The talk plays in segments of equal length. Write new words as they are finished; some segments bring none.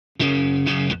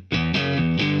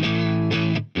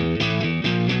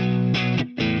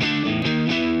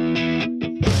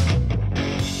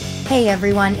Hey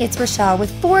everyone, it's Rachelle with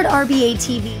Ford RBA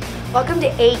TV. Welcome to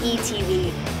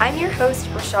AETV. I'm your host,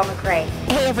 Rachelle McCray.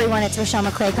 Hey everyone, it's Rachelle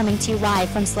McCray coming to you live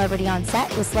from Celebrity on Set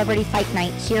with Celebrity Fight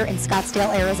Night here in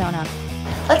Scottsdale, Arizona.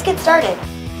 Let's get started.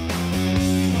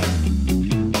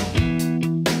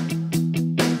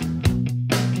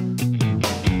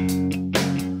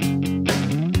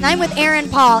 I'm with Aaron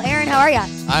Paul. Aaron, how are you?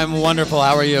 I'm wonderful.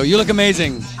 How are you? You look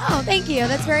amazing. Oh, thank you.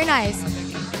 That's very nice.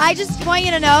 I just want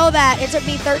you to know that it took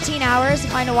me 13 hours to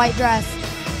find a white dress.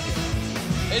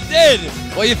 It did.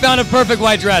 Well, you found a perfect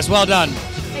white dress. Well done.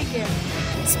 Thank you.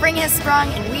 Spring has sprung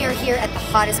and we are here at the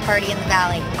hottest party in the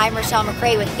Valley. I'm Rachelle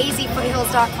McCray with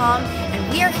azfoothills.com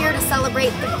and we are here to celebrate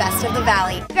the best of the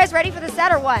Valley. You guys ready for the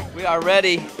set or what? We are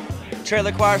ready.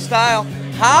 Trailer choir style.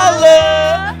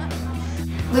 Holla!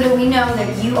 Luda, we know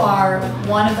that you are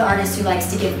one of the artists who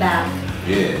likes to give back.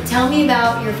 Yeah. Tell me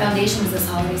about your foundations this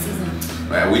holiday season.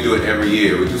 We do it every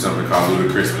year. We do something called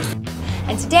Luda Christmas.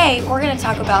 And today we're going to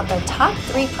talk about their top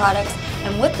 3 products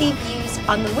and what they've used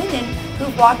on the women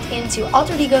who've walked into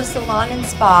Altered Ego Salon and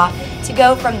Spa to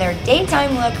go from their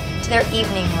daytime look to their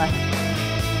evening look.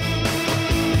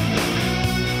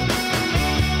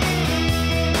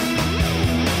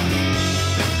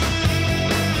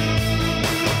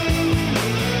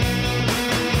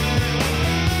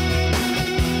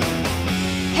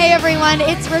 Hey everyone,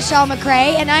 it's Rachelle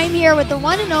McCray, and I'm here with the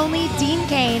one and only Dean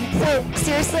Cain. So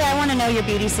seriously, I want to know your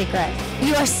beauty secret.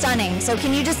 You are stunning, so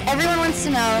can you just, everyone wants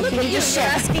to know, can you just share?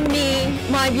 You're asking me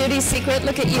my beauty secret?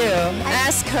 Look at you.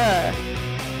 Ask her.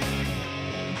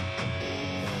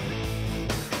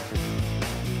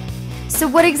 So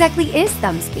what exactly is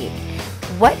thumb speak?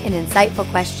 What an insightful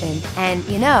question. And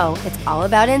you know, it's all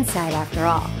about insight after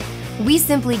all. We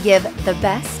simply give the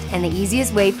best and the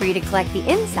easiest way for you to collect the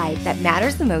insight that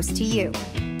matters the most to you.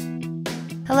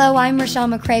 Hello, I'm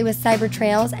Rachelle McCray with Cyber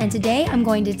Trails, and today I'm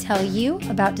going to tell you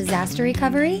about disaster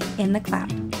recovery in the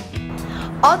cloud.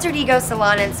 Altered Ego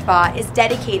Salon and Spa is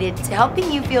dedicated to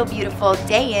helping you feel beautiful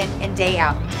day in and day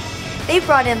out. They've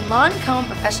brought in Lancome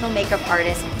professional makeup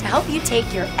artists to help you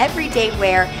take your everyday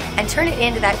wear and turn it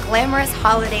into that glamorous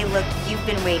holiday look you've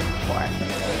been waiting for.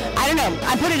 I don't know.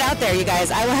 I put it out there, you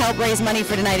guys. I will help raise money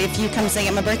for tonight if you come sing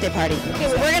at my birthday party. Okay,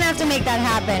 well, we're going to have to make that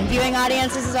happen. Viewing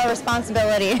audience, this is our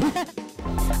responsibility.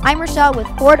 I'm Rachelle with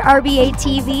Ford RBA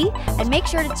TV, and make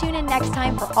sure to tune in next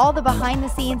time for all the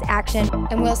behind-the-scenes action,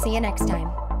 and we'll see you next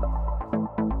time.